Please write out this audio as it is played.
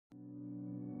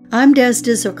I'm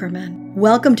Desda Zuckerman.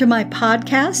 Welcome to my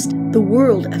podcast, The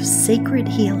World of Sacred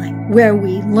Healing, where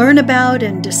we learn about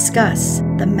and discuss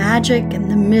the magic and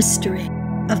the mystery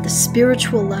of the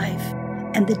spiritual life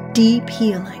and the deep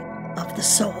healing of the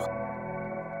soul.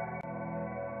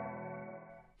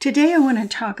 Today I want to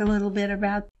talk a little bit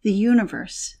about the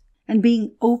universe and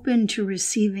being open to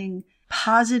receiving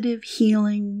positive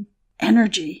healing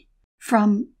energy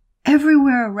from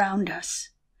everywhere around us,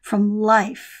 from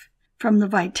life, from the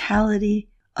vitality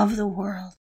of the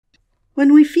world.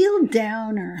 When we feel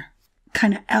down or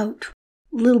kind of out,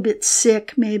 a little bit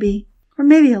sick maybe, or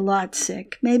maybe a lot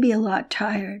sick, maybe a lot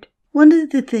tired, one of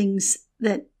the things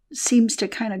that seems to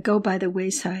kind of go by the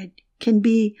wayside can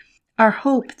be our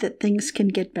hope that things can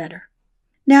get better.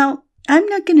 Now, I'm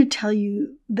not going to tell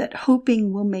you that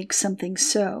hoping will make something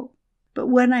so, but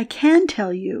what I can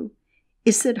tell you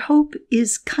is that hope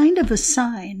is kind of a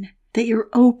sign that you're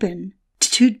open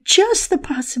to just the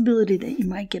possibility that you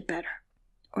might get better,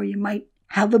 or you might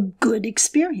have a good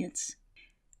experience.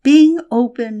 Being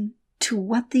open to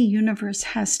what the universe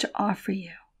has to offer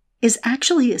you is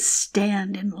actually a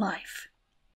stand in life.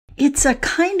 It's a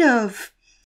kind of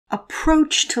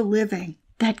approach to living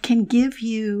that can give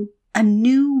you a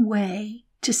new way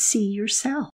to see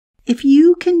yourself. If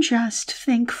you can just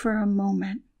think for a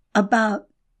moment about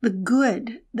the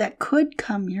good that could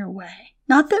come your way,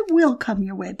 not that will come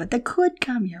your way, but that could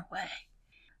come your way,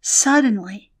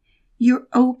 suddenly you're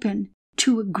open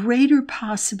to a greater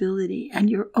possibility and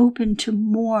you're open to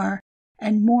more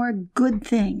and more good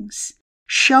things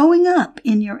showing up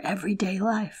in your everyday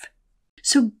life.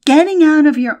 So getting out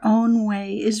of your own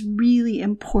way is really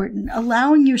important,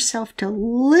 allowing yourself to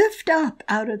lift up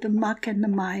out of the muck and the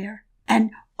mire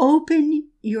and open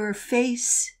your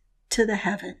face to the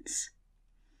heavens.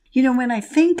 You know, when I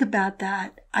think about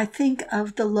that, I think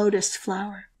of the lotus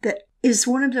flower that is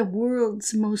one of the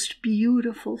world's most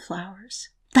beautiful flowers.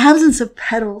 Thousands of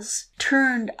petals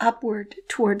turned upward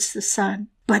towards the sun,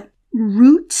 but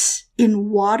roots in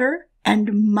water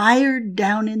and mired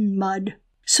down in mud.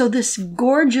 So this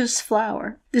gorgeous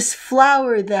flower, this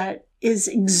flower that is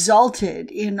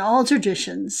exalted in all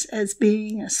traditions as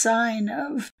being a sign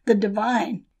of the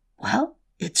divine, well,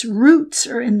 its roots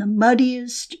are in the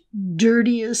muddiest,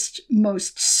 dirtiest,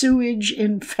 most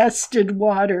sewage-infested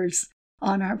waters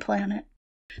on our planet.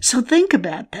 So think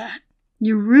about that.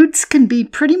 Your roots can be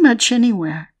pretty much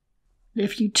anywhere.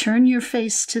 If you turn your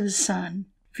face to the sun,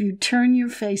 if you turn your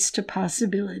face to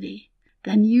possibility,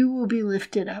 then you will be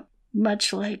lifted up,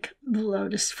 much like the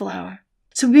lotus flower.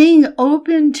 So being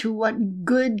open to what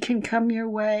good can come your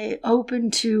way,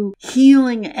 open to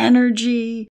healing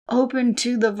energy, open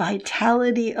to the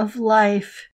vitality of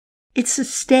life, it's a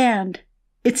stand.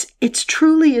 It's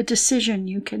truly a decision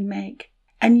you can make.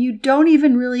 And you don't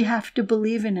even really have to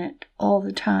believe in it all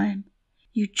the time.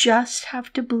 You just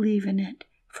have to believe in it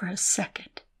for a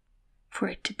second for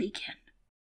it to begin.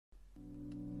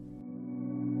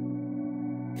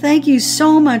 Thank you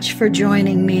so much for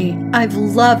joining me. I've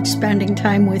loved spending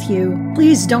time with you.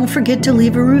 Please don't forget to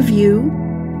leave a review.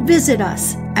 Visit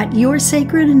us at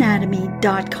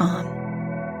yoursacredanatomy.com.